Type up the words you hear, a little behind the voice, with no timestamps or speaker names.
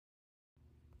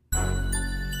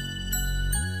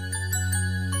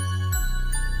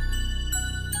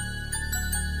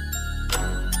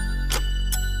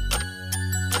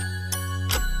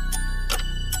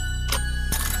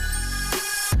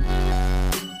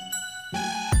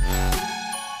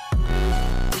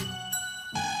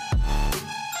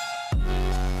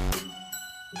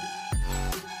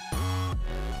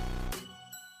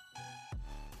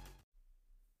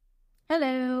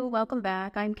welcome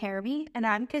back. I'm Carrie. And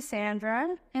I'm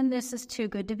Cassandra. And this is Too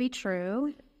Good to Be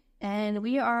True. And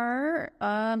we are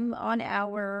on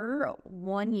our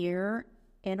 1 year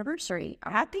anniversary.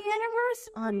 Happy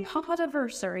anniversary!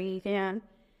 Anniversary, yeah.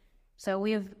 So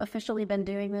we have officially been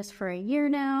doing this for a year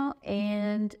now.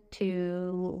 And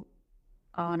to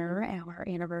honor our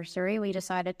anniversary, we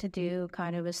decided to do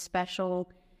kind of a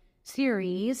special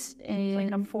series. It's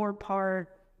like a 4-part.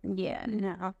 Yeah.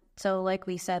 No. So like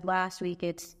we said last week,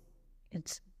 it's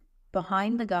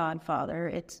behind the Godfather.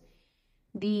 It's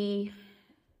the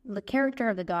character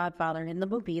of the Godfather in the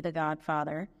movie The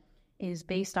Godfather is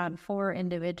based on 4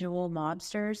 individual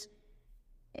mobsters.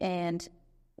 And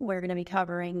we're going to be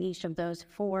covering each of those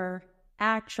 4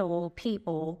 actual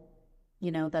people,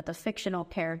 that the fictional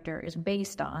character is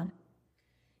based on.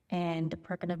 And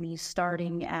we're going to be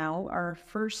starting out our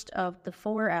first of the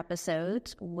 4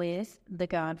 episodes with the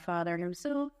Godfather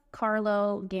himself,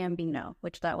 Carlo Gambino,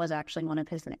 which that was actually one of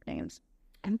his nicknames.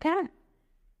 Okay.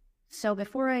 So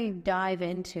before I dive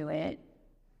into it,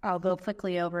 I'll go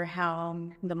quickly over how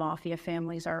the mafia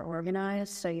families are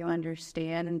organized so you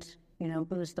understand,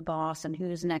 who's the boss and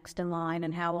who's next in line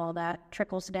and how all that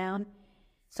trickles down.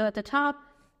 So at the top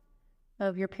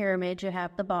of your pyramid, you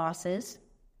have the bosses.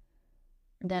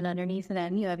 Then underneath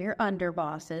them, you have your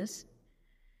underbosses,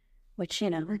 which,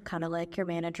 kind of like your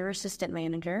manager, assistant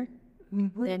manager.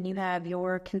 Mm-hmm. Then you have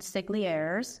your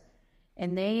consiglières,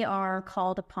 and they are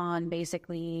called upon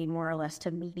basically more or less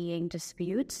to mediate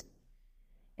disputes.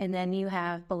 And then you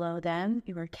have below them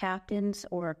your captains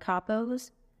or capos,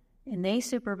 and they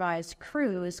supervise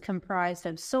crews comprised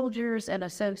of soldiers and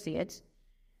associates,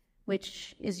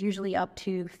 which is usually up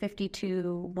to 50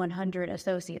 to 100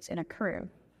 associates in a crew.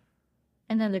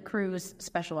 And then the crews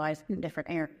specialize in different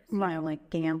areas, like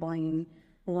gambling,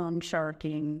 loan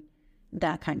sharking,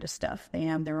 that kind of stuff. They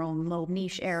have their own little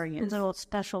niche areas. Little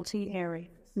specialty areas.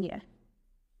 Yeah.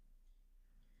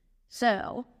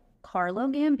 So, Carlo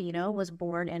Gambino was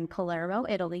born in Palermo,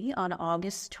 Italy on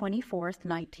August 24th,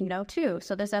 1902.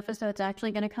 So this episode's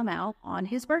actually going to come out on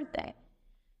his birthday.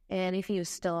 And if he was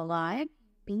still alive,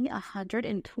 be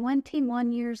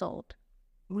 121 years old.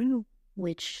 Woo.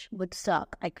 Which would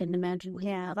suck. I couldn't imagine.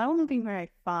 Yeah, that wouldn't be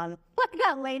very fun. Like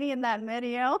that lady in that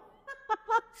video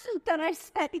that I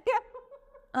sent you.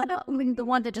 The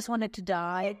one that just wanted to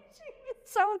die.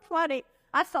 It's so funny.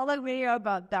 I saw that video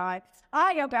about die.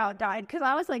 I about died because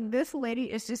I was like, this lady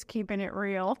is just keeping it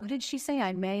real. What did she say?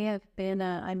 I may as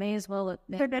well have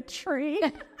been a tree.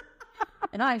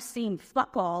 And I've seen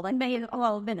fuck all. I may as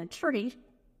well have been a tree.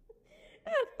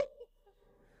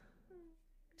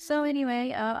 So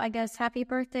anyway, I guess happy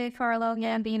birthday, Carlo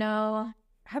Gambino.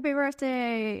 Happy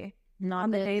birthday. Not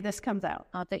on the that, day this comes out.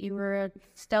 Not that you were a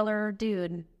stellar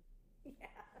dude. Yeah.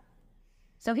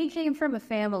 So he came from a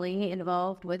family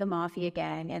involved with a mafia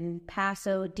gang in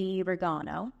Passo di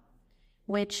Regano,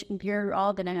 which you're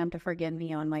all going to have to forgive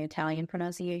me on my Italian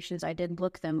pronunciations. I did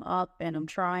look them up and I'm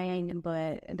trying,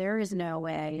 but there is no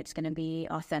way it's going to be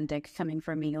authentic coming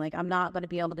from me. Like, I'm not going to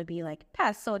be able to be like,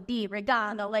 Passo di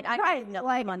Regano. Like, I'm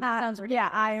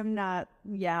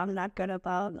not good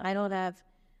about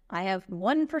I have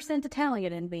 1%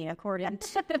 Italian in me, according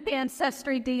to the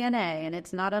ancestry DNA, and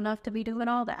it's not enough to be doing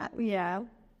all that. Yeah.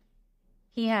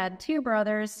 He had 2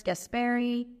 brothers,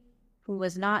 Gasperi, who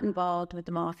was not involved with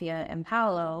the mafia, and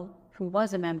Paolo, who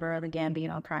was a member of the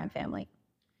Gambino crime family.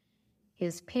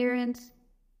 His parents,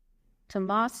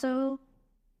 Tommaso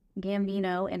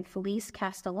Gambino and Felice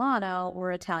Castellano,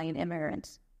 were Italian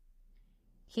immigrants.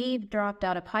 He dropped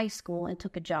out of high school and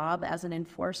took a job as an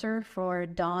enforcer for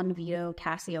Don Vito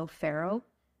Cassioferro,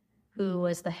 who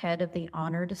was the head of the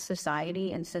Honored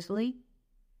Society in Sicily.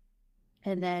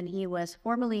 And then he was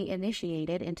formally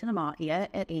initiated into the mafia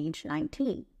at age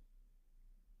 19.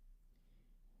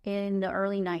 In the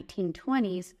early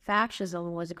 1920s,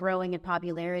 fascism was growing in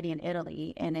popularity in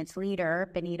Italy, and its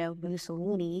leader, Benito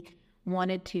Mussolini,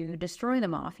 wanted to destroy the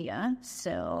mafia.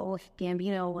 So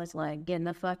Gambino was like, getting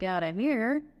the fuck out of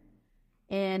here.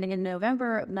 And in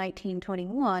November of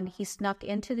 1921, he snuck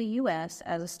into the U.S.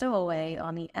 as a stowaway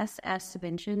on the SS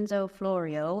Vincenzo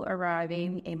Florio,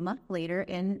 arriving a month later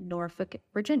in Norfolk,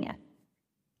 Virginia.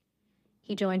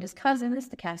 He joined his cousins,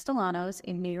 the Castellanos,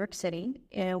 in New York City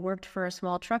and worked for a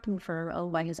small trucking firm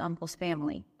owned by his uncle's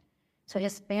family. So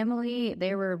his family,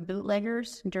 they were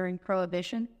bootleggers during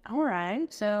Prohibition. All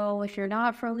right. So if you're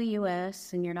not from the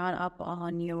U.S. and you're not up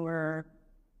on your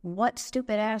what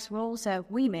stupid-ass rules have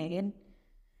we made,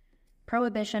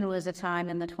 Prohibition was a time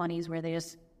in the 20s where they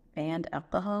just banned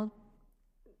alcohol.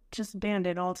 Just banned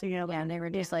it altogether. Yeah, and they were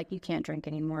just like, you can't drink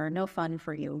anymore. No fun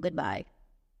for you. Goodbye.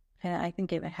 I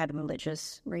think it had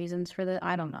religious reasons for the.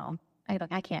 I don't know.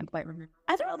 I can't quite remember.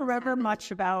 I don't remember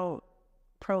much about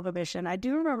Prohibition. I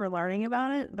do remember learning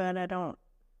about it, but I don't.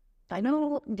 I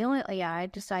know the only. Yeah,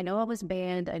 I know it was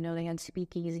banned. I know they had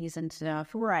speakeasies and stuff.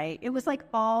 Right. It was like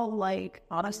all like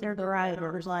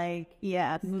drivers, like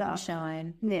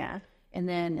moonshine. Yeah. And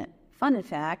then, fun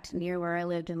fact, near where I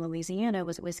lived in Louisiana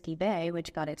was Whiskey Bay,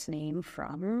 which got its name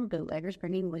from bootleggers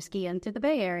bringing whiskey into the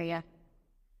Bay Area.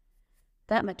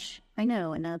 That much I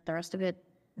know, and the rest of it,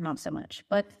 not so much.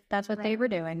 But that's what they were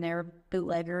doing. They were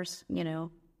bootleggers,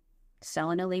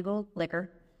 selling illegal liquor.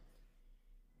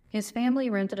 His family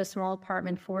rented a small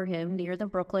apartment for him near the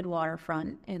Brooklyn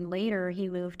waterfront, and later he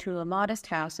moved to a modest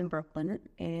house in Brooklyn,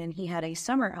 and he had a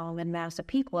summer home in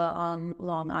Massapequa on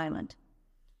Long Island.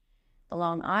 The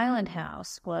Long Island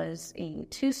house was a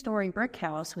 2-story brick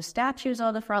house with statues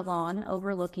on the front lawn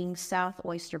overlooking South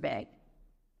Oyster Bay.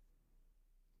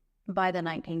 By the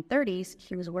 1930s,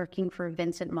 he was working for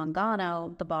Vincent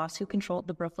Mangano, the boss who controlled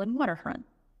the Brooklyn waterfront.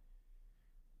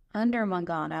 Under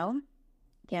Mangano,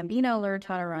 Gambino learned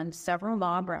how to run several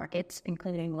mob rackets,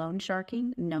 including loan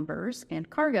sharking, numbers, and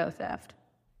cargo theft.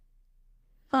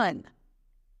 Fun.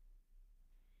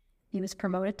 He was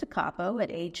promoted to capo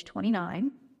at age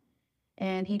 29,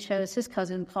 and he chose his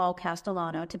cousin Paul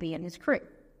Castellano to be in his crew.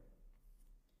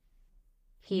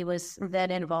 He was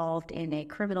then involved in a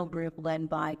criminal group led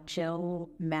by Joe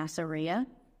Masseria.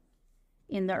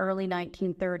 In the early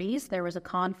 1930s, there was a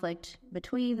conflict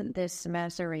between this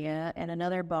Masseria and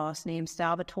another boss named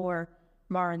Salvatore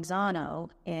Maranzano,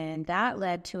 and that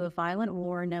led to a violent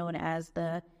war known as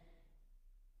the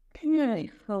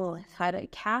Castella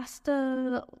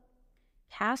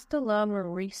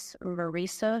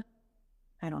Marisa.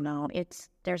 I don't know.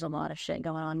 There's a lot of shit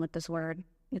going on with this word.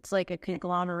 It's like a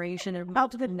conglomeration of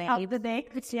the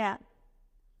names. Yeah.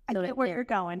 I get where you're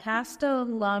going.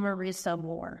 Castella Marisa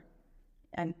War.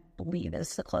 I believe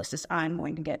is the closest I'm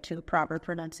going to get to the proper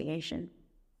pronunciation.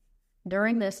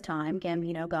 During this time,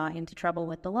 Gambino got into trouble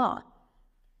with the law.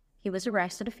 He was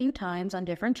arrested a few times on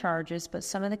different charges, but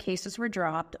some of the cases were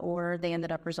dropped or they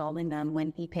ended up resolving them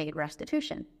when he paid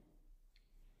restitution.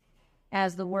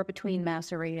 As the war between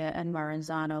Masseria and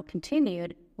Maranzano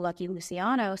continued, Lucky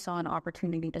Luciano saw an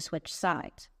opportunity to switch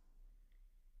sides.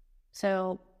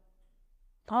 So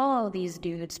all of these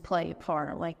dudes play a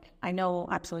part. Like, I know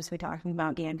I'm supposed to be talking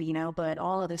about Gambino, but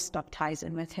all of this stuff ties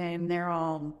in with him. They're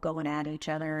all going at each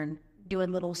other and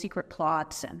doing little secret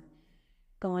plots and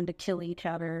going to kill each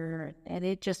other. And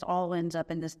it just all ends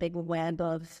up in this big web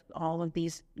of all of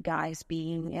these guys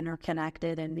being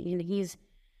interconnected. And he's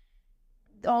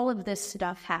all of this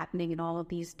stuff happening and all of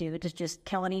these dudes just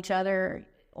killing each other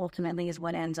ultimately is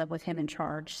what ends up with him in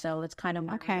charge. So it's kind of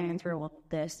okay through all of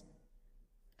this.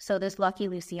 So this Lucky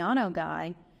Luciano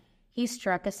guy, he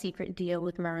struck a secret deal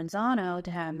with Maranzano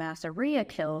to have Masseria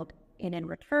killed, and in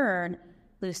return,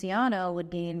 Luciano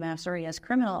would gain Masseria's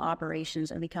criminal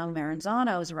operations and become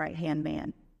Maranzano's right-hand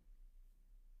man.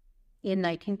 In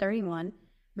 1931,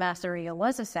 Masseria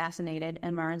was assassinated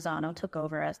and Maranzano took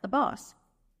over as the boss.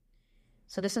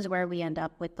 So this is where we end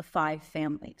up with the 5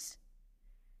 families.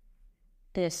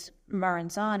 This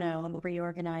Maranzano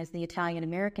reorganized the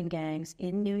Italian-American gangs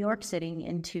in New York City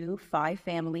into 5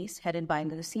 families headed by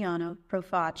Luciano,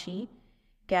 Profaci,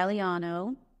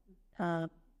 Galliano,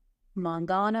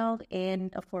 Mangano,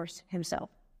 and, of course, himself.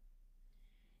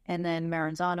 And then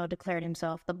Maranzano declared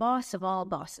himself the boss of all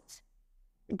bosses.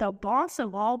 The boss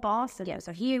of all bosses? Yeah,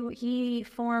 so he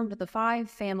formed the 5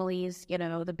 families,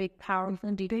 the big,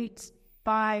 powerful dudes.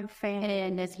 5 families.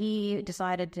 And as he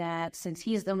decided that since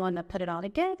he's the one that put it all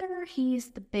together,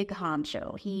 he's the big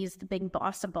honcho. He's the big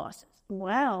boss of bosses.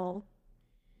 Well,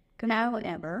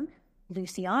 however,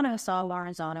 Luciano saw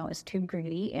Maranzano as too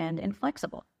greedy and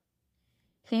inflexible.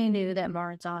 He knew that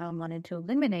Maranzano wanted to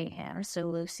eliminate him, so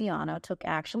Luciano took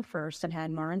action first and had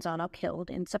Maranzano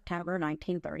killed in September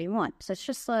 1931. So it's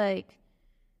just like,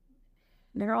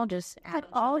 they're all just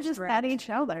at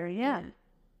each other, yeah.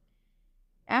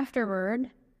 Afterward,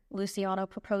 Luciano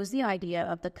proposed the idea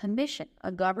of the Commission,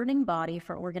 a governing body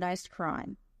for organized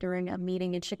crime, during a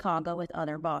meeting in Chicago with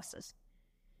other bosses.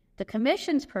 The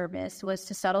Commission's purpose was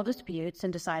to settle disputes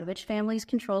and decide which families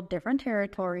controlled different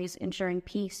territories, ensuring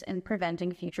peace and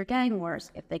preventing future gang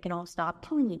wars if they can all stop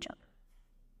killing each other.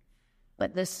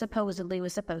 But this supposedly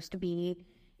was supposed to be,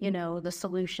 the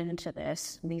solution to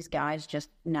this. These guys just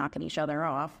knocking each other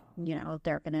off.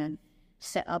 They're going to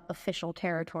set up official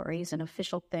territories and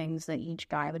official things that each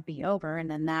guy would be over, and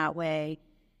then that way,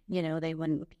 they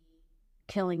wouldn't be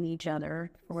killing each other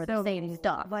for the same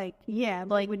stuff. Like, yeah,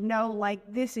 like would know, like,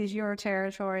 this is your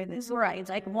territory. This Right. It's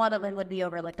like one of them would be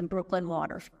over like the Brooklyn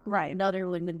water. Right. Another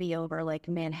one would be over like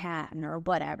Manhattan or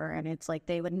whatever. And it's like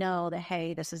they would know that,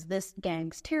 hey, this is this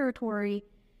gang's territory.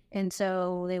 And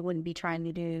so they wouldn't be trying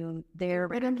to do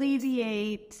their... It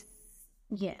alleviate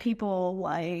people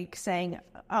like saying,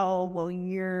 oh, well,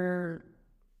 you're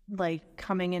like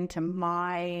coming into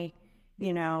my,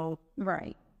 you know...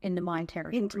 Right. Into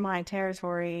my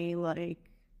territory, like,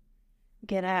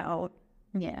 get out.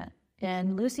 Yeah.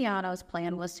 And Luciano's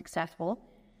plan was successful,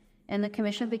 and the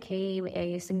commission became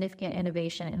a significant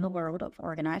innovation in the world of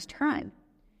organized crime.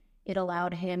 It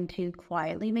allowed him to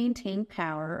quietly maintain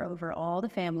power over all the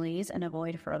families and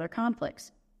avoid further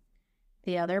conflicts.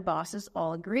 The other bosses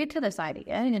all agreed to this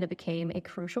idea, and it became a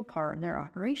crucial part in their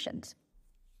operations.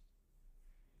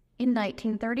 In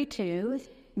 1932,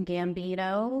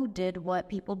 Gambino did what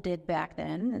people did back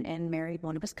then and married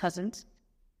one of his cousins,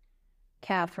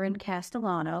 Catherine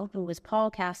Castellano, who was Paul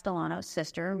Castellano's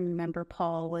sister. Remember,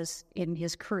 Paul was in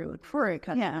his crew for a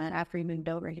cousin. Yeah. After he moved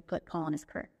over, he put Paul in his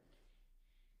crew.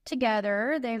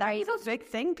 Together, they... That's a big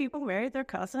thing. People married their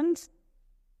cousins.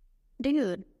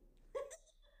 Dude,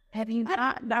 have you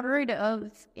not heard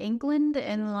of England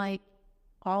and, like,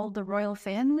 all the royal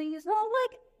families? Well,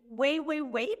 like,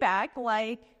 way back,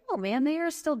 like... Oh, man, they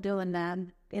are still doing that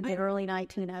in the early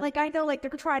 1900s. Like, I know, like,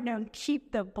 they're trying to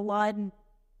keep the blood,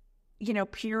 you know,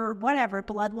 pure, whatever,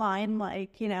 bloodline,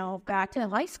 like, you know, back to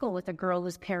high school with a girl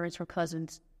whose parents were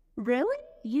cousins. Really?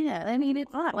 Yeah, I mean,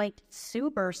 it's not, like,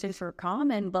 super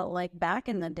common, but, like, back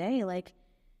in the day, like,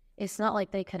 it's not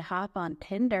like they could hop on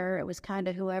Tinder. It was kind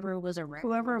of whoever was around.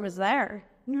 Whoever was there.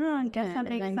 Yeah, I guess that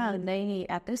makes sense. They,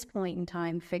 at this point in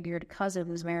time, figured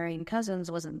cousins marrying cousins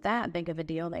wasn't that big of a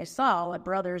deal. They saw what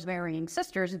brothers marrying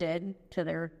sisters did to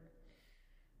their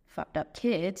fucked up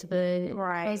kids, but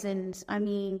cousins, I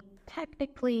mean,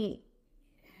 technically,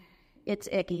 it's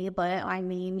icky, but, I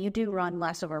mean, you do run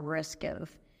less of a risk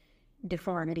of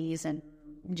deformities and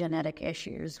genetic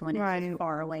issues when it's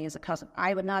far away as a cousin.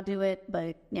 I would not do it,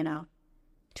 but, you know.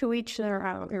 To each their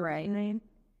own. Right.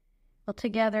 Well,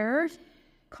 together,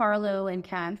 Carlo and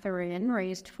Catherine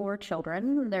raised 4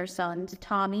 children, their sons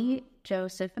Tommy,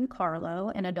 Joseph, and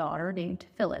Carlo, and a daughter named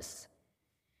Phyllis,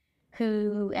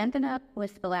 who ended up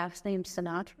with the last name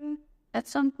Sinatra at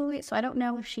some point. So I don't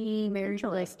know if she married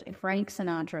like Frank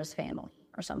Sinatra's family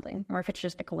or something, or if it's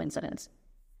just a coincidence.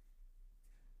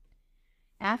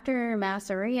 After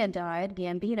Masseria died,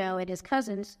 Gambino and his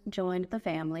cousins joined the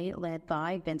family led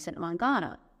by Vincent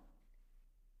Mangano.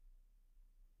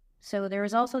 So there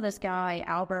was also this guy,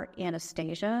 Albert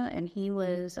Anastasia, and he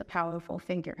was a powerful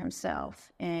figure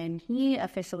himself. And he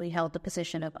officially held the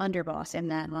position of underboss in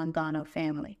that Mangano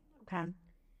family. Okay.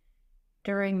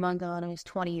 During Mangano's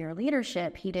 20-year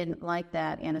leadership, he didn't like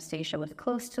that Anastasia was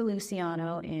close to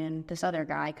Luciano and this other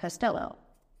guy, Costello.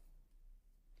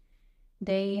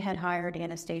 They had hired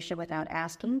Anastasia without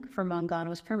asking for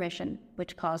Mangano's permission,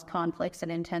 which caused conflicts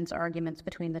and intense arguments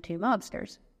between the two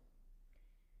mobsters.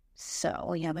 So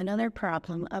we have another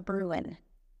problem, a brewing.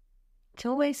 It's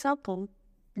always something.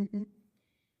 Mm-hmm.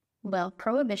 Well,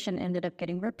 Prohibition ended up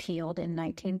getting repealed in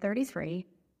 1933,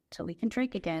 so we can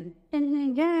drink again.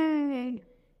 Yay!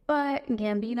 But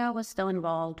Gambino was still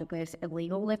involved with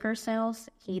illegal liquor sales.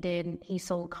 He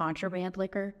sold contraband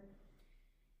liquor.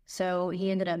 So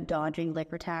he ended up dodging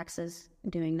liquor taxes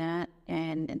doing that,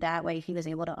 and that way he was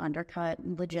able to undercut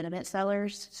legitimate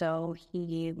sellers. So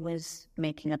he was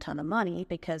making a ton of money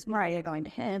because they're going to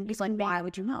him. He's like, why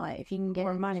would you not if you can get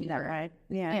more money that right?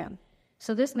 Yeah.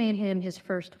 So this made him his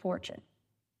first fortune.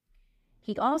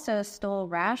 He also stole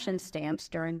ration stamps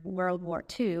during World War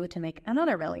II to make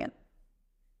another million.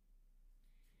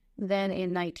 Then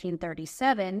in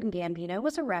 1937, Gambino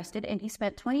was arrested and he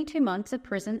spent 22 months in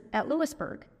prison at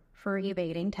Lewisburg for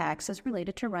evading taxes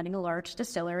related to running a large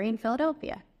distillery in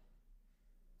Philadelphia.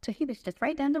 So he was just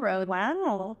right down the road.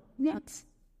 Wow. Yeah. That's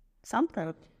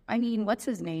something. I mean, what's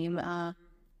his name? The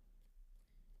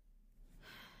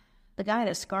guy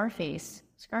that Scarface,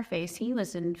 he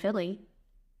was in Philly.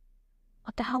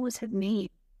 What the hell was his name?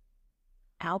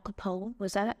 Al Capone?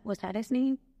 Was that his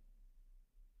name?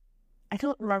 I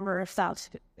don't remember if that's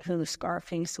who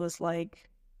Scarface was like.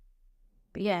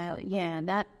 But yeah,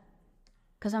 that...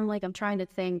 Because I'm trying to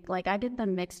think, like, I get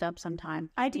them mixed up sometimes.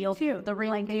 I do too. The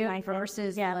real guy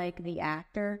versus, like, the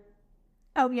actor.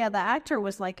 Oh, yeah, the actor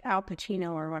was, like, Al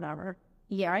Pacino or whatever.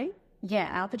 Yeah, right? Yeah,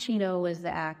 Al Pacino was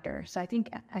the actor. So I think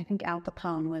Al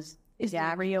Capone is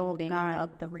the real name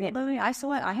of the real... I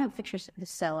saw it. I have pictures of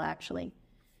his cell, actually.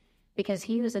 Because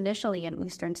he was initially in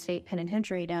Eastern State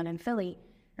Penitentiary down in Philly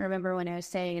I remember when I was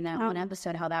saying in that one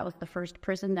episode how that was the first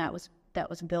prison that was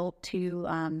built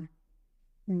to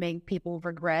make people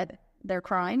regret their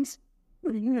crimes.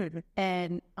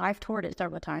 And I've toured it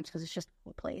several times because it's just a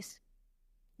cool place.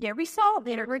 Yeah, we saw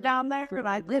it. We're down there.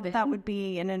 That would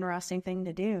be an interesting thing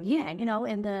to do. Yeah,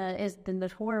 and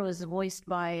the tour was voiced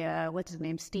by what's his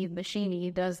name, Steve Buscemi.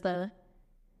 He does the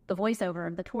voiceover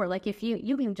of the tour. Like if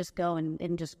you can just go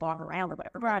and just walk around or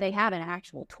whatever. Right. They have an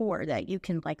actual tour that you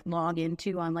can like log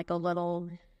into on like a little.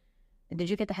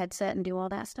 Did you get the headset and do all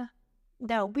that stuff?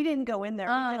 No, we didn't go in there.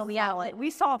 We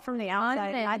saw it from the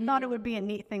outside. I thought it would be a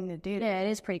neat thing to do. Yeah,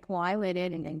 it is pretty cool. I went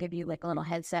in and give you like a little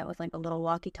headset with like a little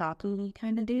walkie-talkie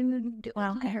kind of dude.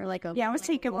 Well, or like a. Yeah, I was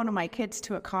taking one of my kids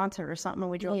to a concert or something,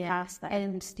 and we drove past that.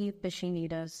 And Steve Buscemi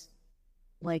does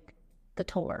like the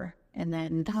tour, and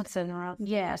then that's interesting.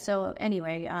 Yeah. So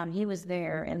anyway, he was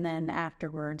there, and then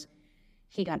afterwards,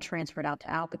 he got transferred out to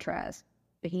Alcatraz,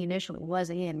 but he initially was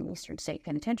in Eastern State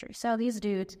Penitentiary. So these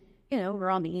dudes. We're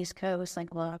on the East Coast,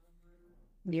 like, look,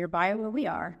 nearby where we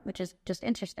are, which is just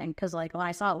interesting because, like, when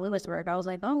I saw Lewisburg, I was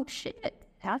like, oh, shit,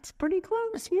 that's pretty close.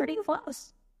 It's pretty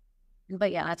close.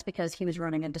 But, yeah, that's because he was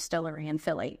running a distillery in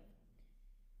Philly.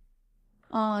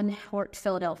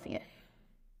 Philadelphia.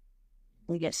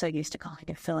 We get so used to calling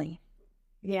it Philly.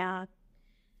 Yeah.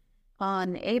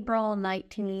 On April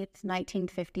 19th,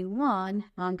 1951,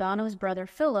 Mangano's brother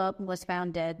Philip was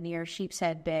found dead near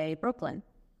Sheepshead Bay, Brooklyn.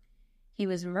 He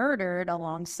was murdered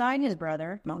alongside his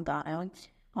brother, Mangano,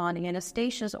 on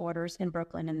Anastasia's orders in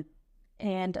Brooklyn,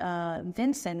 and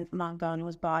Vincent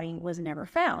Mangano's body was never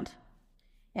found.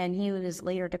 And he was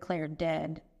later declared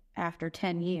dead after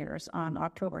 10 years on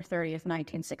October 30th,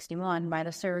 1961, by the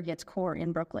Surrogates Court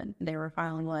in Brooklyn. They were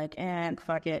finally like,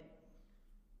 fuck it.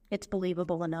 It's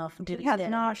believable enough. He has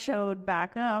not showed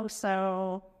back up,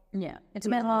 so... Yeah, it's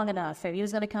been long enough. If he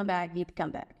was going to come back, he'd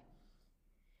come back.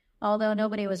 Although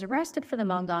nobody was arrested for the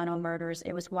Mangano murders,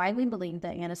 it was widely believed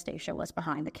that Anastasia was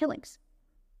behind the killings.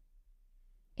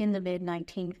 In the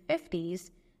mid-1950s,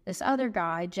 this other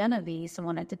guy, Genovese,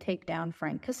 wanted to take down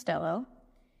Frank Costello,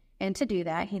 and to do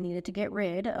that, he needed to get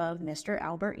rid of Mr.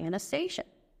 Albert Anastasia,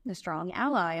 the strong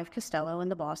ally of Costello and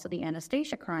the boss of the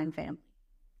Anastasia crime family.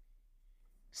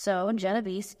 So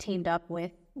Genovese teamed up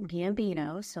with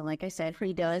Gambino, so like I said,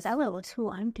 he does... Hello, it's who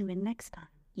I'm doing next time.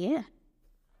 Yeah.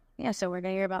 Yeah, so we're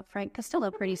going to hear about Frank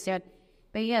Costello pretty soon.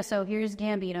 But yeah, so here's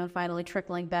Gambino finally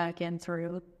trickling back in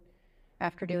through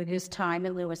after doing his time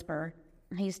in Lewisburg.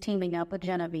 He's teaming up with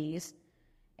Genovese,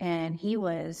 and he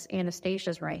was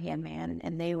Anastasia's right-hand man,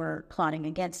 and they were plotting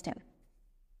against him.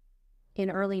 In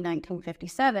early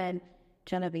 1957,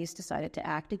 Genovese decided to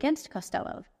act against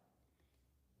Costello.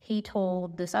 He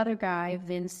told this other guy,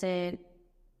 Vincent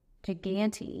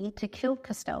Gigante, to kill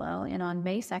Costello, and on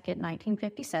May 2nd,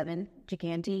 1957,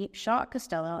 Gigante shot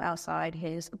Costello outside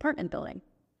his apartment building.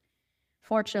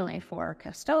 Fortunately for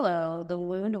Costello, the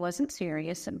wound wasn't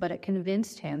serious, but it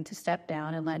convinced him to step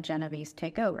down and let Genovese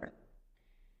take over.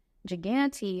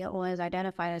 Gigante was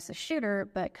identified as the shooter,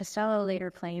 but Costello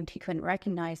later claimed he couldn't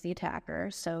recognize the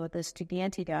attacker, so this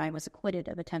Gigante guy was acquitted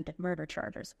of attempted murder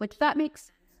charges, which that makes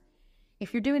sense.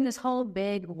 If you're doing this whole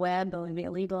big web of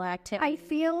illegal activity... I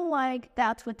feel like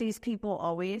that's what these people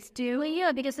always do. Well,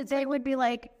 yeah, because they would be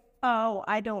like, oh,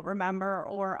 I don't remember,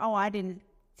 or oh, I didn't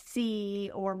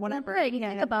see, or whatever. Right,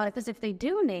 think about it, because if they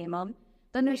do name them,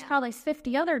 then there's probably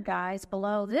 50 other guys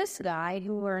below this guy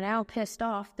who are now pissed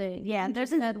off that,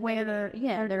 there's that way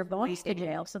they're going to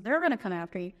jail, so they're going to come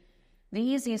after you. The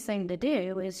easiest thing to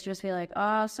do is just be like,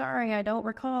 oh, sorry, I don't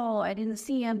recall, I didn't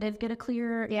see him, didn't get a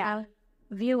clear...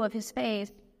 view of his face.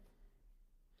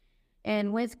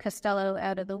 And with Costello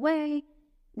out of the way,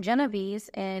 Genovese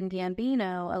and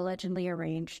Gambino allegedly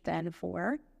arranged then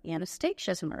for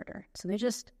Anastasia's murder. So they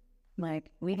just,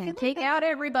 like, we can take out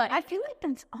everybody. I feel like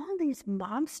that's all these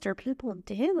mobster people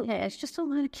do. Yeah, it's just a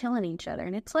lot of killing each other.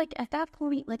 And it's like, at that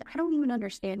point, like, I don't even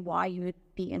understand why you would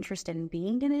be interested in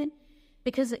being in it.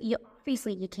 Because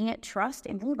obviously you can't trust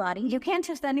anybody. You can't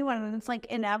trust anyone. And it's like,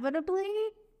 inevitably...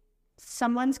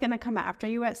 someone's going to come after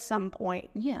you at some point.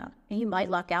 Yeah. And you might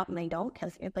luck out and they don't,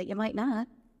 but you might not.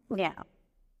 Yeah.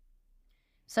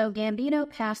 So Gambino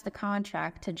passed the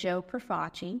contract to Joe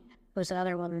Profaci, who's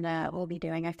another one that we'll be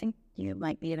doing. I think you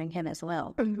might be doing him as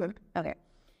well. Mm-hmm. Okay.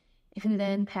 And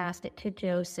then passed it to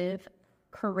Joseph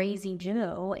Crazy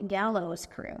Joe Gallo's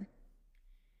crew.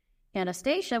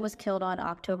 Anastasia was killed on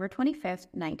October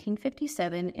 25th,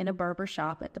 1957 in a barber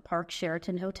shop at the Park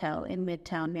Sheraton Hotel in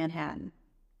Midtown Manhattan.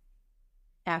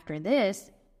 After this,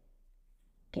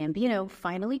 Gambino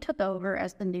finally took over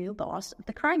as the new boss of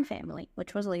the crime family,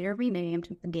 which was later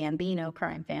renamed the Gambino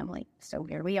crime family. So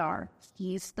here we are.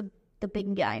 He's the the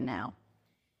big guy now.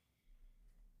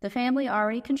 The family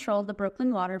already controlled the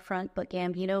Brooklyn waterfront, but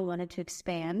Gambino wanted to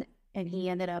expand, and he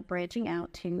ended up branching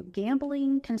out to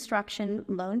gambling, construction,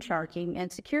 loan sharking,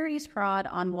 and securities fraud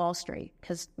on Wall Street.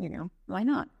 Because, why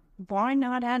not? Why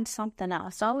not add something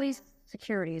else? It's always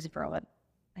securities fraud.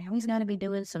 I always got to be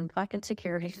doing some fucking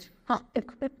securities fraud.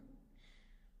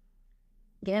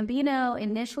 Gambino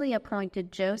initially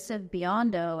appointed Joseph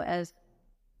Biondo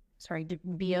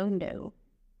Biondo.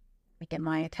 I get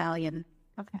my Italian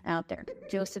out there.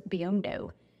 Joseph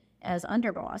Biondo as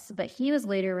underboss, but he was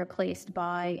later replaced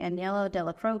by Agnello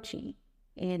Della Croce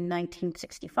in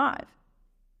 1965.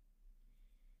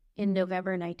 In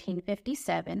November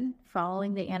 1957,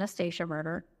 following the Anastasia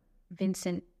murder,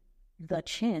 Vincent the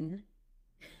Chin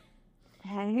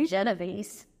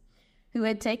Genovese, who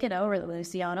had taken over the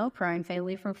Luciano crime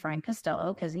family from Frank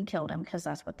Costello because he killed him, because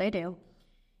that's what they do,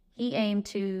 he aimed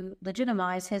to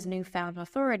legitimize his newfound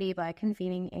authority by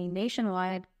convening a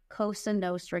nationwide Cosa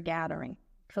Nostra gathering.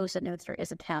 Cosa Nostra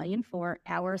is Italian for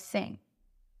our thing.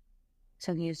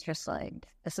 So he's just like,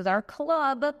 this is our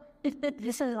club.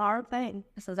 This is our thing.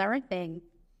 This is our thing.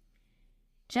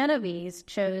 Genovese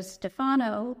chose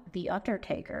Stefano the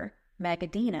Undertaker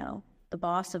Magaddino, the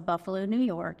boss of Buffalo, New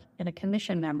York, and a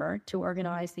commission member, to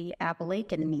organize the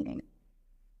Appalachian meeting.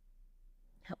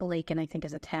 Appalachian, I think,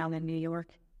 is a town in New York.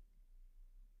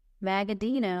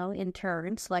 Magaddino, in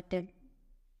turn, selected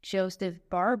Joseph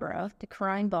Barbara, the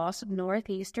crime boss of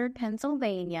northeastern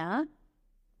Pennsylvania,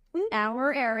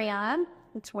 our area.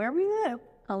 It's where we live.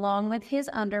 Along with his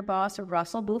underboss,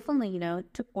 Russell Bufalino,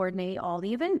 to coordinate all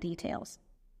the event details.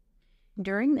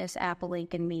 During this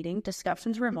Appalachian meeting,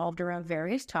 discussions revolved around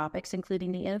various topics,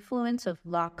 including the influence of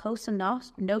La Cosa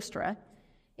Nostra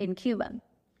in Cuba.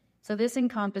 So this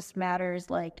encompassed matters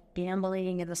like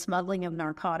gambling and the smuggling of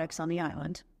narcotics on the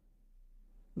island,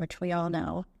 which we all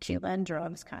know, Cuba and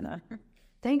drugs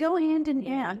they go hand in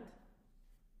hand.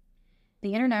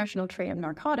 The international trade of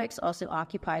narcotics also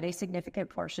occupied a significant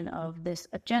portion of this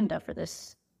agenda for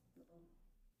this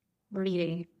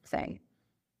meeting thing.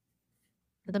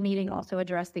 The meeting also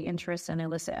addressed the interests and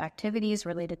illicit activities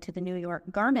related to the New York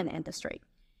garment industry.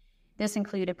 This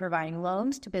included providing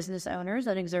loans to business owners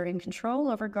and exerting control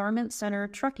over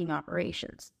garment-centered trucking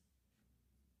operations.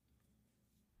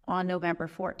 On November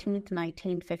 14,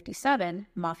 1957,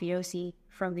 mafiosi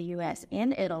from the U.S.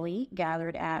 and Italy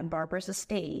gathered at Barbara's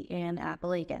estate in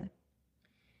Appalachian.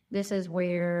 This is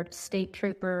where State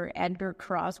Trooper Edgar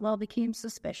Croswell became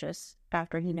suspicious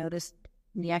after he noticed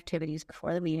the activities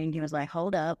before the meeting. He was like,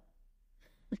 hold up.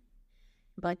 A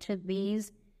bunch of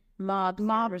these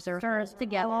mobsters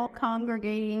together, all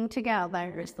congregating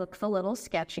together. This looks a little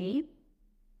sketchy.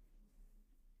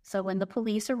 So when the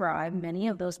police arrived, many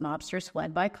of those mobsters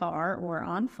fled by car or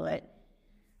on foot.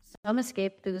 Some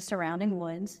escaped through the surrounding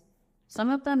woods. Some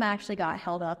of them actually got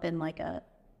held up in like a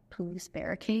police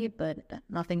barricade, but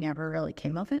nothing ever really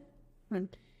came of it. And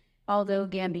although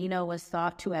Gambino was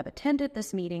thought to have attended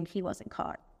this meeting, he wasn't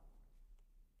caught.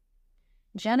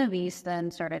 Genovese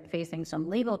then started facing some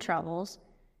legal troubles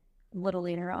a little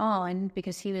later on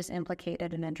because he was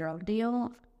implicated in a drug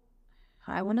deal.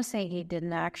 I want to say he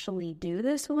didn't actually do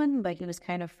this one, but he was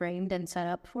kind of framed and set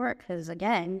up for it because,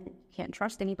 again, you can't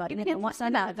trust anybody.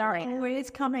 Always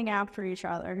coming after each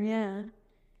other. Yeah.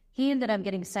 He ended up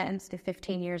getting sentenced to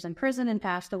 15 years in prison and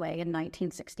passed away in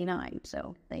 1969.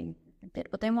 So they did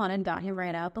what they wanted, got him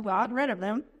right out, but got rid of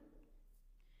him.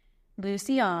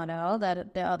 Luciano,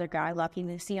 the other guy, Lucky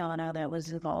Luciano, that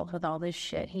was involved with all this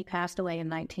shit, he passed away in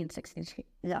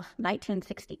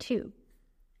 1962.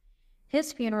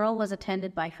 His funeral was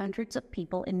attended by hundreds of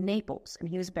people in Naples, and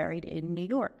he was buried in New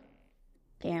York.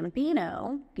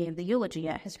 Gambino gave the eulogy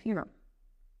at his funeral.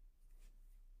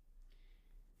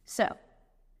 So,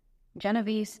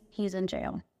 Genovese, he's in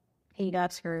jail. He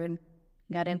got screwed,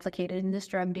 got implicated in this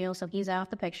drug deal, so he's out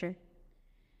the picture.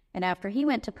 And after he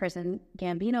went to prison,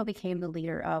 Gambino became the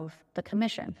leader of the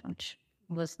commission, which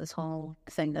was this whole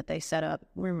thing that they set up,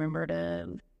 remember,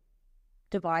 to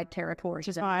divide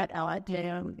territories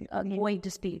and avoid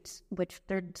disputes, which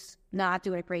they're not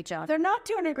doing a great job. They're not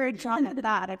doing a great job at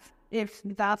that. If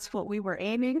that's what we were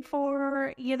aiming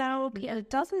for, it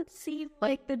doesn't seem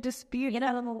like the dispute,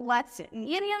 lesson.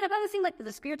 It doesn't seem like the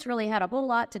disputes really had a whole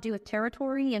lot to do with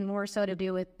territory and more so to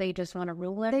do with they just want to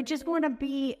rule it. They just want to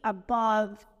be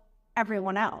above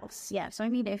everyone else. Yeah, so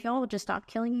if y'all would just stop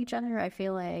killing each other, I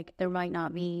feel like there might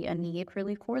not be a need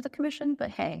really for the commission, but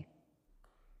hey,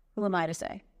 who am I to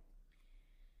say?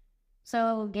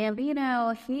 So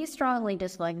Gambino, he strongly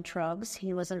disliked drugs.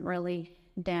 He wasn't really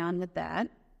down with that.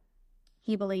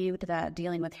 He believed that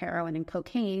dealing with heroin and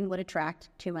cocaine would attract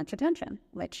too much attention,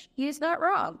 which he's not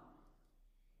wrong.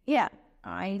 Yeah,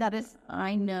 I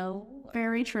know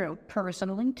very true.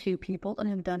 personally 2 people that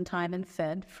have done time in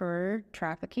Fed for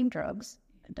trafficking drugs.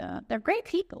 And, they're great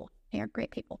people. They are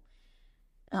great people.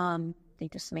 They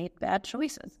just made bad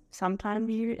choices. Sometimes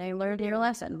They learned their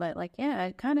lesson, but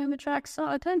it kind of attracts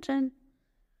attention.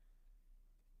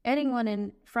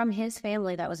 Anyone from his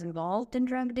family that was involved in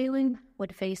drug dealing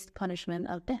would face the punishment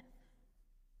of death.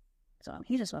 So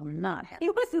he just was not happy. He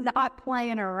was not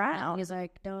playing around. He's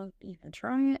like, don't even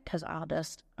try it, because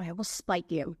I will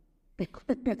spike you.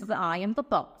 Because I am the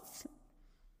boss.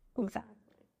 Exactly.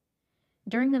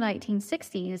 During the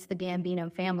 1960s, the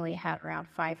Gambino family had around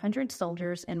 500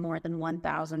 soldiers and more than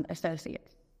 1,000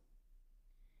 associates.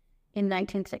 In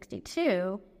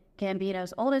 1962,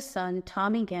 Gambino's oldest son,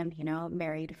 Tommy Gambino,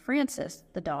 married Frances,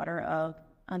 the daughter of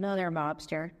another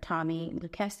mobster, Tommy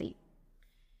Lucchesi.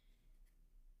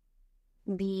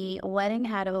 The wedding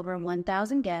had over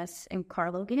 1,000 guests, and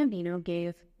Carlo Gambino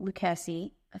gave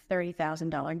Lucchesi a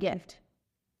 $30,000 gift.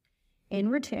 In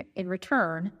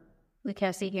return,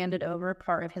 Lucchesi handed over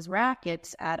part of his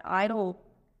rackets at Idlewild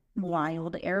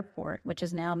Airport, which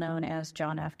is now known as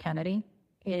John F. Kennedy,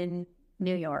 in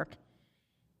New York,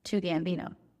 to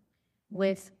Gambino,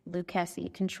 with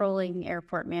Lucchesi controlling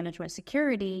airport management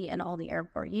security and all the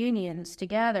airport unions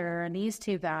together. And these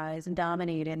 2 guys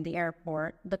dominated the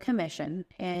airport, the commission,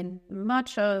 and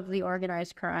much of the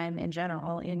organized crime in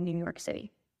general in New York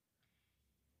City.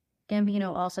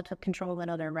 Gambino also took control of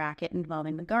another racket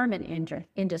involving the garment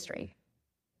industry.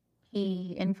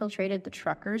 He infiltrated the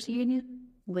truckers' union,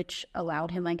 which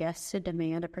allowed him, I guess, to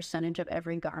demand a percentage of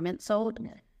every garment sold.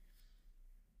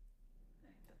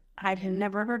 I've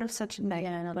never heard of such a thing.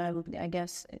 Yeah, but I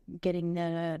guess getting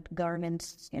the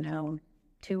garments,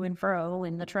 to and fro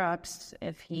in the trucks,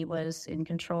 if he was in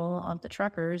control of the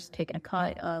truckers, taking a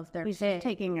cut of their pay.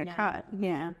 Taking a cut,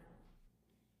 yeah.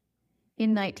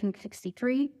 In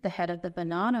 1963, the head of the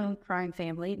Bonanno crime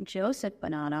family, Joseph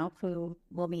Bonanno, who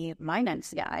will be my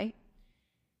next guy,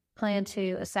 planned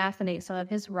to assassinate some of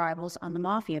his rivals on the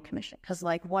Mafia Commission. Because,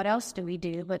 what else do we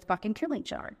do but fucking kill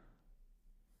each other?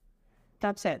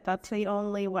 That's it. That's the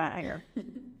only way.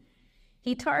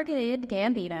 He targeted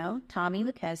Gambino, Tommy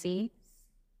Lucchesi,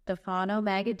 Stefano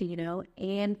Magaddino,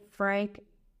 and Frank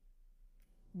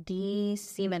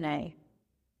DiSimone.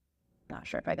 Not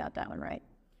sure if I got that one right.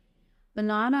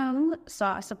 Bonanno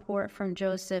sought support from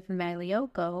Joseph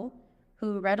Magliocco,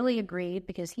 who readily agreed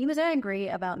because he was angry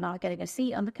about not getting a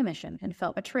seat on the commission and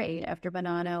felt betrayed after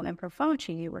Bonanno and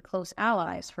Profanci were close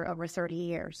allies for over 30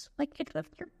 years.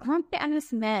 You're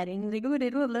grumpy-ass mad, and they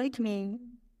don't like me.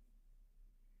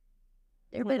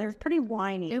 They're pretty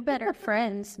whiny. They're better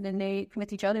friends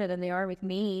with each other than they are with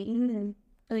me.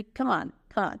 Come on.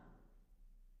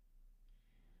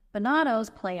 Bonanno's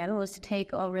plan was to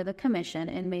take over the commission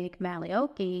and make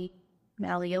Magliocco,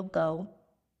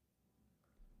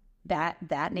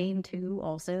 that name too,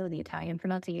 also the Italian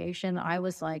pronunciation. I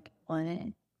was like, what?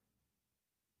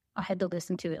 I had to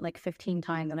listen to it 15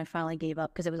 times, and I finally gave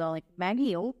up because it was all like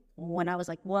Maglio. When I was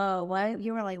like, whoa, what?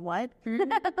 You were like, what?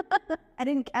 I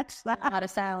didn't catch that. A lot of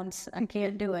sounds. I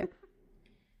can't do it.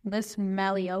 This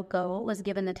Magliocco was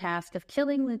given the task of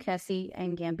killing Lucchesi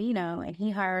and Gambino, and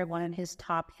he hired one of his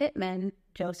top hitmen,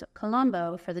 Joseph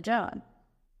Colombo, for the job.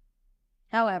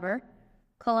 However,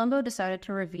 Colombo decided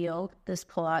to reveal this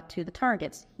plot to the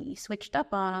targets. He switched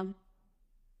up on them.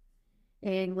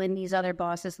 And when these other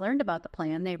bosses learned about the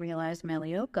plan, they realized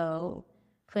Magliocco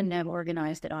couldn't have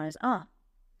organized it on his own.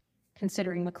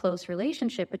 Considering the close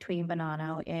relationship between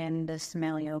Bonanno and this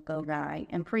Magliocco guy,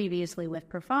 and previously with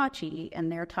Profanci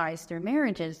and their ties through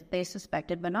marriages, they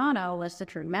suspected Bonanno was the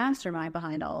true mastermind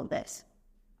behind all of this.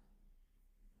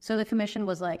 So the commission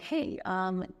was like, hey,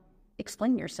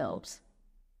 explain yourselves.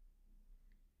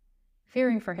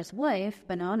 Fearing for his wife,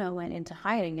 Bonanno went into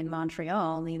hiding in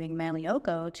Montreal, leaving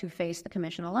Magliocco to face the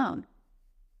commission alone.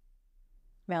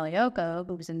 Magliocco,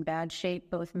 who was in bad shape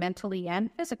both mentally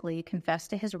and physically,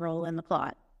 confessed to his role in the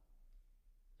plot.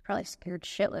 Probably scared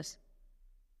shitless.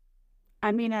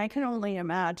 I mean, I can only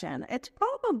imagine. It's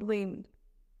probably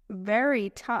very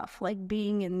tough,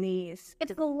 being in these.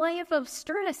 It's the life of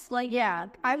stress. Yeah.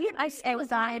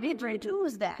 Anxiety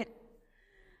reduces that.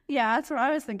 Yeah, that's what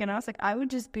I was thinking. I was like, I would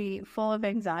just be full of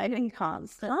anxiety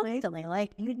constantly.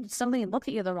 Somebody looks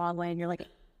at you the wrong way, and you're like,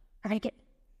 I get.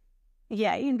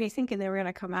 Yeah, you'd be thinking they were going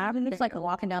to come out. And it's like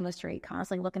walking down the street,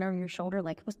 constantly looking over your shoulder,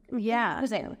 who's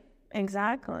there?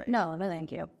 Exactly. No,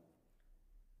 thank you.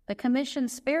 The commission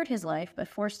spared his life, but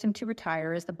forced him to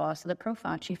retire as the boss of the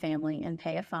Profanci family and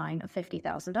pay a fine of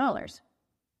 $50,000.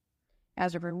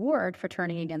 As a reward for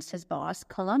turning against his boss,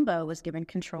 Colombo was given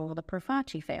control of the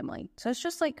Profaci family. So it's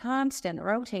just like constant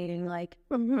rotating, like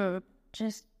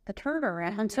just the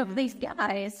turnaround of these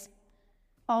guys.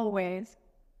 Always.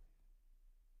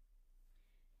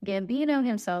 Gambino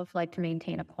himself liked to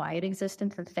maintain a quiet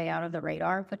existence and stay out of the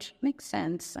radar, which makes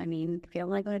sense. I mean, feel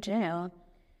like go to jail.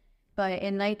 But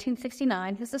in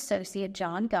 1969, his associate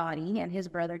John Gotti and his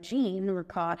brother Gene were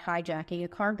caught hijacking a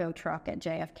cargo truck at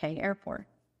JFK Airport.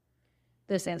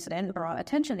 This incident brought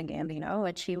attention to Gambino,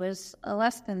 which he was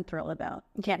less than thrilled about.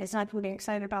 Yeah, he's not really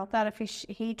excited about that if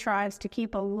he tries to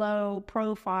keep a low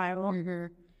profile.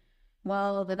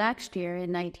 Well, the next year,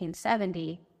 in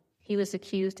 1970, he was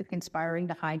accused of conspiring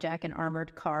to hijack an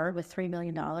armored car with $3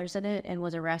 million in it and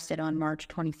was arrested on March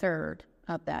 23rd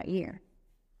of that year.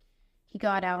 He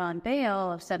got out on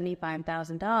bail of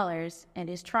 $75,000, and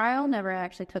his trial never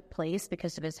actually took place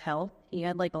because of his health. He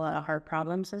had like a lot of heart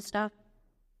problems and stuff.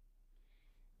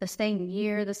 The same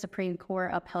year, the Supreme Court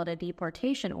upheld a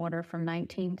deportation order from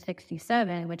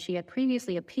 1967, which he had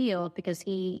previously appealed because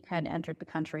he had entered the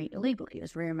country illegally.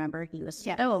 As we remember, he was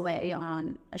stowaway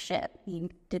on a ship. He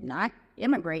did not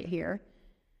immigrate here.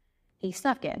 He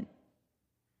snuck in.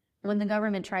 When the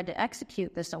government tried to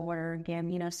execute this order,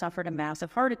 Gambino suffered a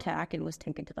massive heart attack and was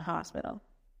taken to the hospital.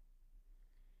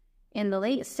 In the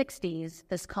late 60s,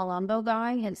 this Colombo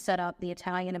guy had set up the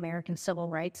Italian-American Civil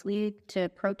Rights League to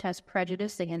protest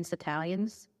prejudice against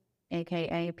Italians,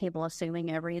 a.k.a. people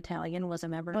assuming every Italian was a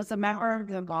member of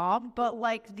the mob. But,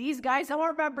 like, these guys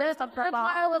are members of the mob.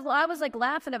 I was, like,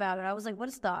 laughing about it. I was like, what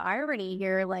is the irony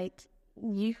here? Like,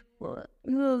 they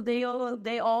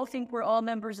all think we're all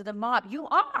members of the mob. You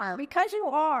are. Because you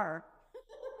are.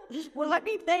 Well, I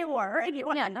mean, they were.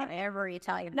 Anyway. Yeah, not every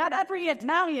Italian. Not every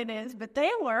Italian is, but they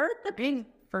were.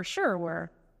 For sure were.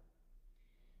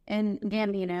 And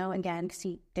Gambino, again, because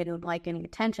he didn't like any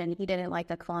attention, he didn't like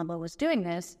that Colombo was doing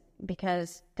this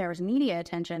because there was media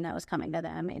attention that was coming to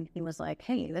them. And he was like,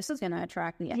 hey, this is going to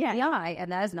attract the FBI, and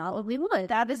that is not what we want.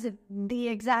 That is the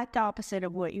exact opposite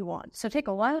of what you want. So take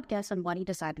a wild guess on what he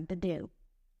decided to do.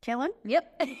 Kill him?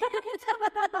 Yep.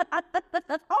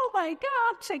 Oh my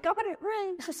gosh, I got it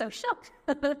right. I'm so shocked.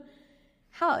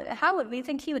 How would we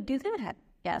think he would do that?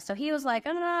 Yeah, so he was like,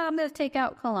 oh, no, I'm going to take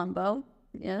out Colombo.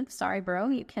 Yeah, sorry, bro,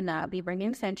 you cannot be bringing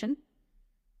attention.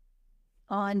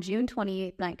 On June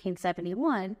 28,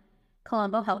 1971,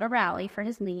 Colombo held a rally for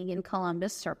his league in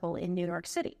Columbus Circle in New York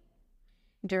City.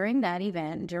 During that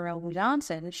event, Jerome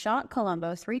Johnson shot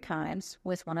Colombo 3 times,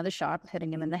 with one of the shots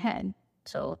hitting him in the head.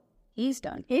 So he's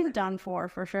done. He's done for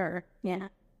sure. Yeah.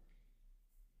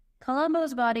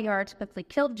 Colombo's bodyguards quickly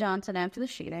killed Johnson after the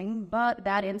shooting, but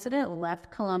that incident left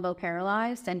Colombo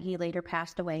paralyzed, and he later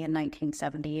passed away in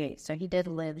 1978. So he did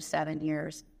live 7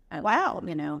 years. Wow.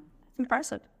 That's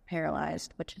impressive.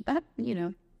 Paralyzed, which that,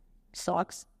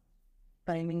 sucks.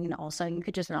 But I mean, also, you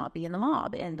could just not be in the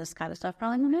mob, and this kind of stuff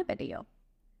probably wouldn't have video.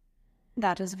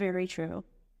 That is very true.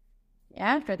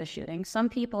 After the shooting, some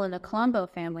people in the Colombo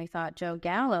family thought Joe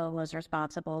Gallo was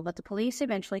responsible, but the police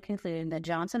eventually concluded that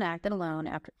Johnson acted alone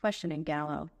after questioning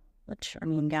Gallo. Which, I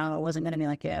mean, Gallo wasn't going to be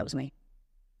like, yeah, it was me.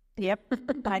 Yep,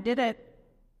 I did it.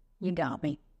 You got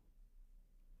me.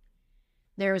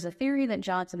 There was a theory that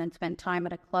Johnson had spent time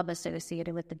at a club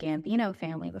associated with the Gambino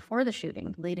family before the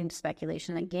shooting, leading to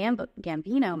speculation that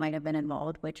Gambino might have been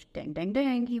involved, which, ding, ding,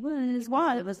 ding, he was.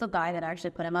 What? It was the guy that actually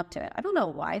put him up to it. I don't know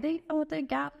why they thought that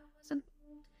Gallo was involved.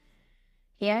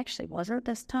 He actually wasn't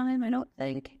this time, I don't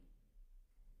think.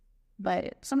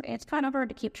 But it's kind of hard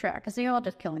to keep track, because they're all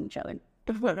just killing each other.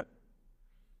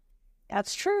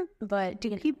 That's true. But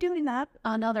you keep doing that.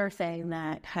 Another thing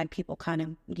that had people kind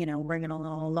of, ringing a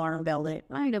little alarm bell that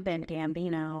might have been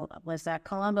Gambino was that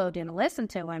Colombo didn't listen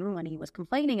to him when he was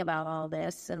complaining about all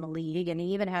this in the league, and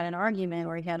he even had an argument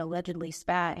where he had allegedly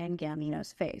spat in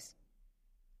Gambino's face.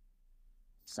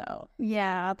 So,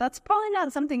 yeah, that's probably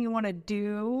not something you want to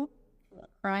do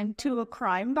to a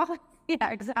crime boss.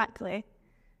 Yeah, exactly.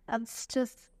 That's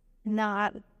just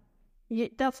not...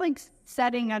 That's like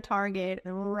setting a target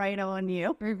right on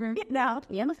you. Yeah.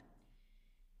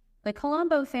 The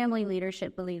Colombo family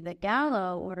leadership believed that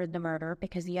Gallo ordered the murder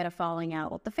because he had a falling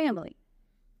out with the family.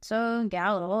 So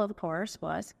Gallo, of course,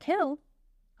 was killed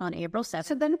on April 7th.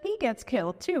 So then he gets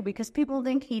killed too because people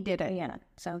think he did it. Yeah.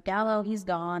 So Gallo, he's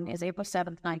gone. Is April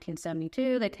 7th,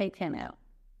 1972. They take him out.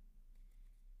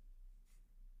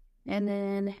 And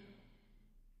then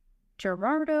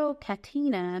Gerardo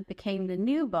Catena became the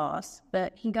new boss,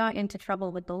 but he got into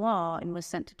trouble with the law and was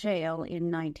sent to jail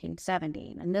in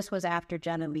 1970. And this was after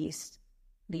Genovese,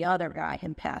 the other guy,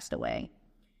 had passed away.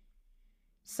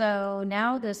 So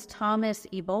now this Thomas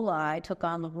Ebola took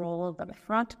on the role of the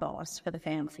front boss for the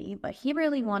family, but he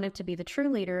really wanted to be the true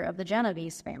leader of the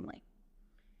Genovese family.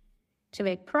 To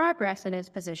make progress in his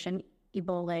position,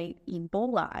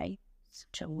 Ebola,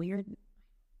 such a weird,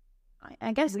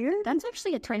 I guess weird? That's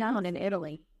actually a town in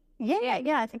Italy. Yeah,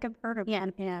 I think I've heard of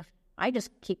it. Yeah. I just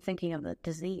keep thinking of the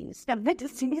disease. Yeah, the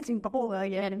disease Ebola,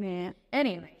 yeah.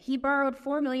 Anyway, he borrowed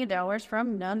 $4 million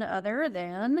from none other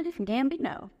than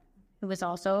Gambino, who was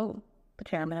also the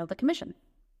chairman of the commission.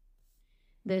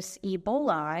 This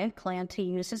Ebola planned to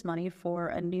use his money for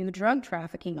a new drug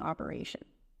trafficking operation.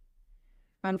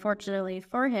 Unfortunately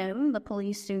for him, the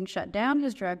police soon shut down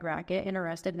his drug racket and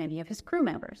arrested many of his crew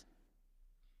members.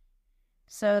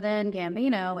 So then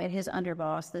Gambino and his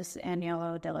underboss, this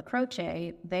Agnello Della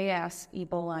Croce, they asked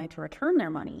Ebola to return their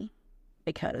money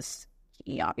because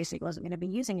he obviously wasn't going to be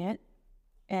using it,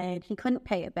 and he couldn't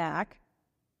pay it back.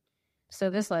 So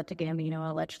this led to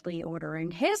Gambino allegedly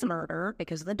ordering his murder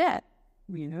because of the debt.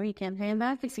 You can't pay him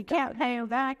back. If you Can't pay him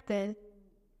back, then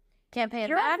can't pay him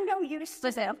you're back. no use.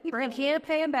 Listen, if you can't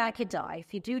pay him back, you die.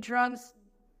 If you do drugs,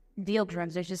 deal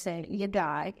drugs, I should say, you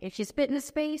die. If you spit in his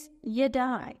face, you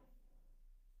die.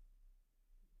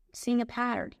 Seeing a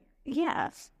pattern.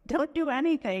 Yes. Don't do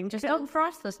anything. Just don't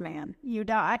frost this man. You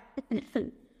die.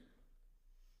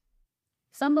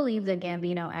 Some believe that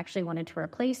Gambino actually wanted to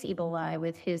replace Ebola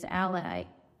with his ally,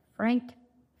 Frank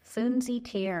Funzi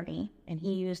Tierney, and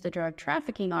he used the drug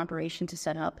trafficking operation to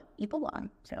set up Ebola.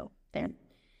 So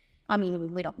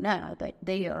we don't know, but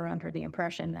they are under the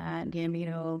impression that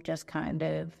Gambino just kind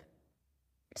of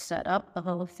set up the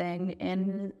whole thing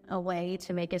in a way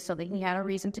to make it so that he had a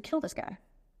reason to kill this guy.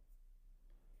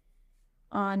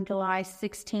 On July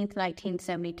 16th,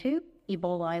 1972,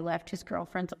 Ebola left his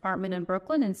girlfriend's apartment in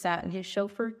Brooklyn and sat in his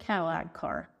chauffeured Cadillac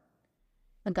car.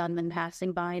 A gunman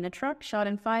passing by in a truck shot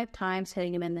him 5 times,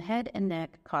 hitting him in the head and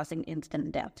neck, causing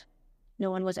instant death.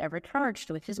 No one was ever charged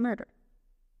with his murder.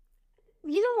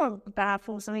 You know what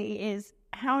baffles me is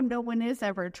how no one is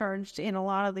ever charged in a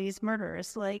lot of these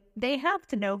murders. Like, they have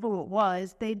to know who it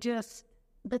was. They just,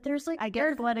 but there's I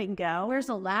guess, letting go. There's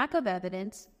a lack of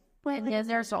evidence. And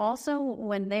there's also,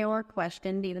 when they were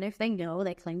questioned, even if they know,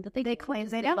 they claim that they claim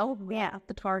they don't. Yeah,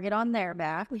 the target on their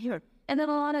back. And then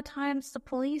a lot of times the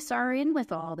police are in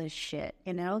with all this shit,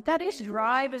 That is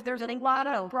drive. There's a lot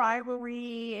of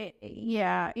bribery,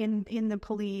 in the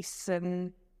police,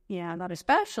 and not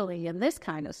especially in this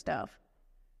kind of stuff.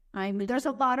 I mean, there's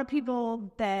a lot of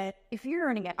people that, if you're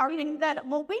earning it,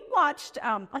 we watched,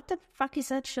 what the fuck is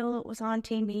that show that was on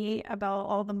TV about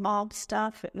all the mob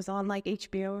stuff? It was on, like,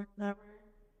 HBO or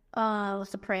whatever.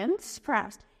 The Prince?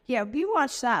 Yeah, we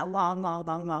watched that a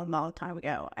long time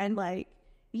ago. And, like,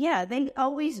 they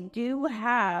always do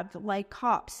have, like,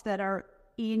 cops that are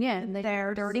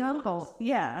they're dirty cops.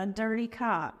 Yeah, dirty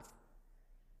cops.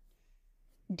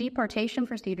 Deportation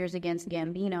procedures against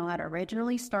Gambino had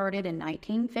originally started in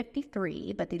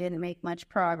 1953, but they didn't make much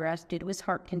progress due to his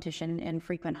heart condition and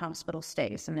frequent hospital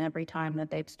stays. And every time that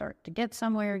they'd start to get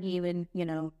somewhere, he would,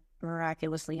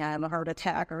 miraculously have a heart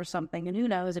attack or something. And who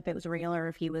knows if it was real or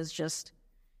if he was just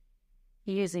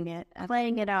using it,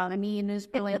 playing it out. I mean, it was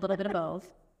probably a little bit of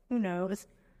both. Who knows?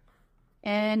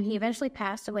 And he eventually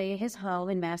passed away at his home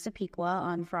in Massapequa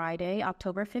on Friday,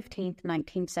 October 15th,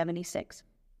 1976.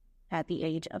 At the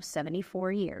age of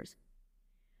 74 years.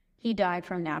 He died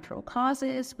from natural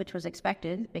causes, which was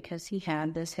expected because he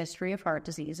had this history of heart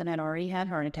disease and had already had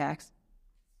heart attacks.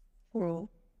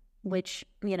 Which,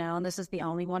 and this is the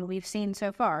only one we've seen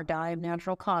so far, die of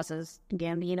natural causes.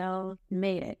 Gambino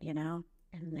made it, And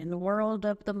in the world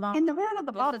of the mob. In the world of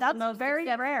the mob, that's very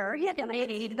rare. Yeah,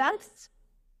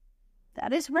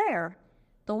 that is rare.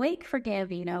 The wake for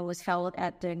Gambino was held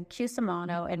at the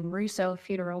Cusimano and Russo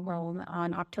Funeral Home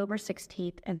on October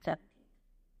 16th and 17th.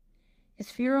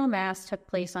 His funeral mass took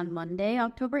place on Monday,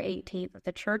 October 18th at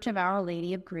the Church of Our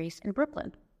Lady of Grace in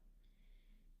Brooklyn.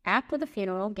 After the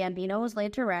funeral, Gambino was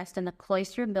laid to rest in the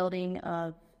cloistered building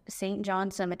of St. John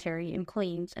Cemetery in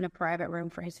Queens in a private room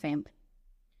for his family.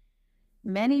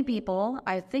 Many people,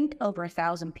 I think over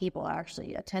 1,000 people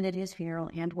actually, attended his funeral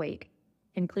and wake,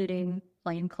 including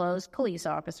plainclothes police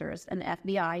officers and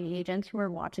FBI agents who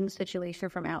were watching the situation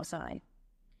from outside.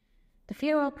 The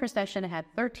funeral procession had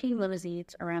 13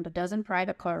 limousines, around a dozen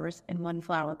private cars, and 1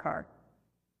 flower car.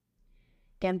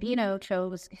 Gambino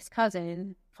chose his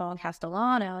cousin, Paul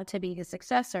Castellano, to be his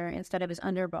successor instead of his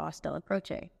underboss, Della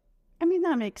Croce. I mean,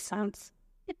 that makes sense.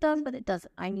 It does, but it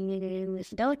doesn't. I mean,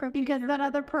 Della Croce... Because that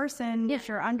other person is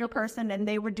your under person, and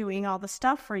they were doing all the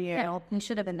stuff for you. Yeah, he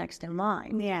should have been next in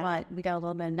line. Yeah. But we got a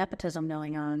little bit of nepotism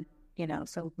going on,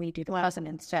 so we do the cousin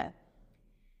instead.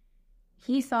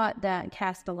 he thought that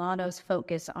Castellano's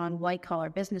focus on white-collar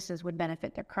businesses would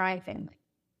benefit their crime family.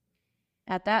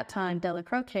 At that time, Della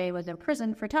Croce was in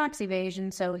prison for tax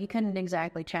evasion, so he couldn't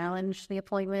exactly challenge the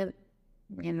appointment.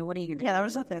 And what do you do? Yeah, there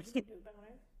was nothing.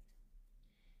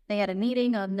 They had a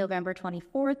meeting on November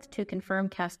 24th to confirm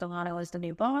Castellano as the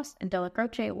new boss, and Della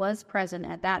Croce was present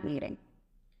at that meeting.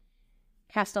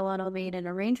 Castellano made an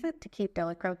arrangement to keep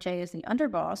Della Croce as the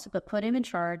underboss, but put him in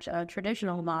charge of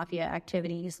traditional mafia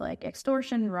activities like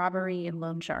extortion, robbery, and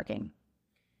loan sharking.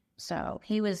 So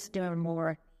he was doing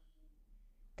more,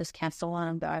 this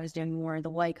Castellano guy was doing more of the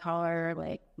white-collar,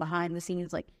 like,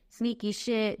 behind-the-scenes, like, sneaky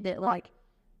shit that, like,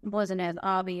 wasn't as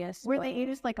obvious. Were they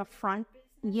just, like, a front?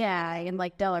 Yeah, and,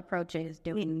 like, Della Croce is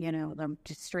doing, the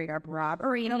just straight-up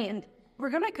robbery, and We're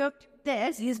gonna go to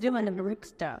this. he's doing the root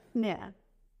stuff. Yeah.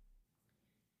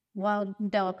 While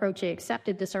Della Croce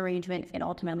accepted this arrangement, it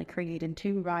ultimately created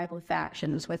two rival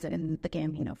factions within the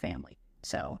Gambino family.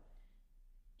 So,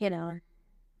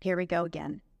 here we go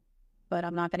again. But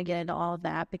I'm not going to get into all of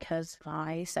that because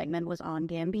my segment was on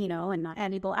Gambino and not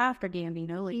people after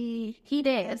Gambino. He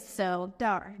did, so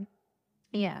Darn.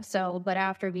 yeah. So, but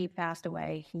after he passed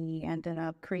away, he ended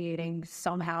up creating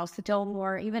somehow still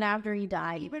more. Even after he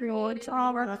died, he created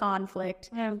more conflict.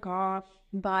 Oh gosh.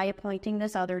 By appointing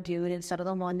this other dude instead of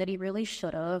the one that he really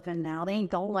should have, and now they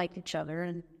don't like each other,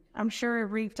 and I'm sure it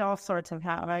wreaked all sorts of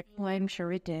havoc. well, I'm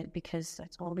sure it did, because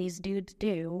that's all these dudes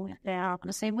do. Yeah. I want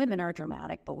to say women are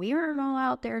dramatic, but we are all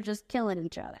out there just killing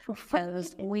each other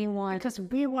because we want to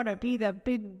be the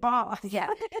big boss. Yeah.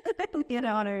 You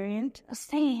know what I mean?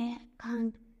 Sad.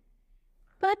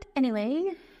 But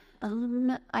anyway,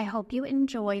 I hope you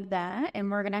enjoyed that, and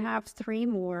we're gonna have 3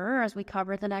 more as we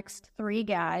cover the next 3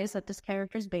 guys that this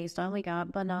character is based on. We got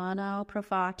Bonanno,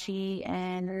 Profaci,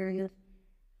 and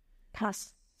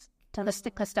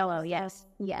Costello.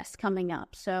 Yes, coming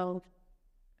up. So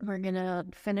we're gonna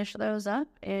finish those up,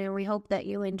 and we hope that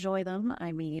you enjoy them.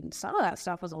 I mean, some of that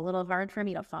stuff was a little hard for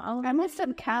me to follow. I must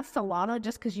have Castellano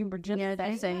just because you were just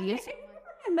saying.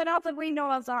 And then I was like, we know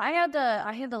I'm sorry.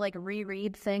 I had to like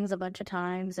reread things a bunch of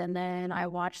times, and then I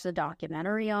watched the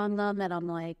documentary on them, and I'm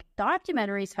like,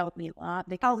 documentaries help me a lot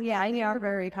because they are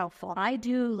very helpful. I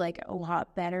do like a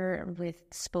lot better with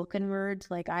spoken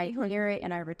words. Like I hear it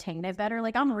and I retain it better.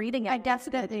 Like I'm reading it. I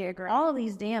definitely agree. All of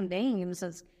these damn names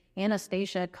as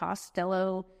Anastasia,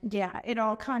 Costello. Yeah, it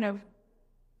all kind of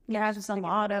has some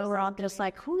auto where I'm just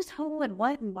like, who's who and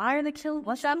what and why are they killed?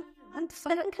 What's up?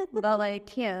 But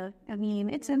like, yeah, I mean,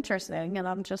 it's interesting, and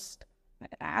I'm just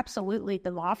absolutely,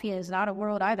 the mafia is not a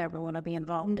world I'd ever want to be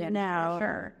involved in. No,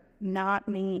 sure, not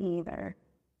me either.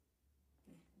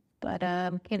 But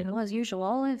as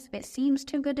usual, it seems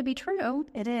too good to be true.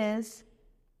 It is.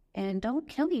 And don't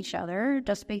kill each other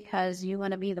just because you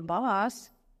want to be the boss.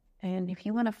 And if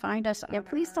you want to find us,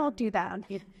 please don't do that.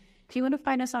 If you want to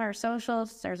find us on our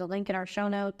socials, there's a link in our show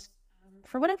notes.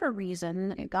 For whatever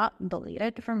reason, it got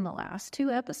deleted from the last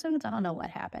 2 episodes. I don't know what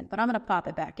happened, but I'm going to pop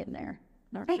it back in there.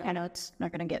 I know it's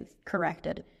not going to get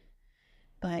corrected.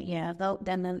 But yeah,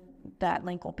 then that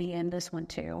link will be in this one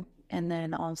too. And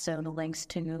then also the links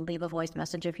to leave a voice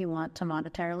message if you want to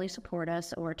monetarily support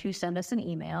us or to send us an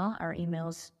email. Our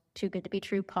email's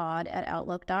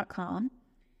toogoodtobetruepod@outlook.com.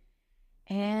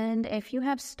 And if you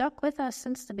have stuck with us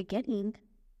since the beginning,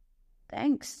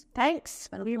 thanks.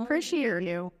 We appreciate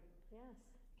you.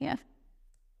 Yeah.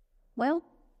 Well,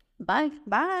 bye.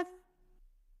 Bye.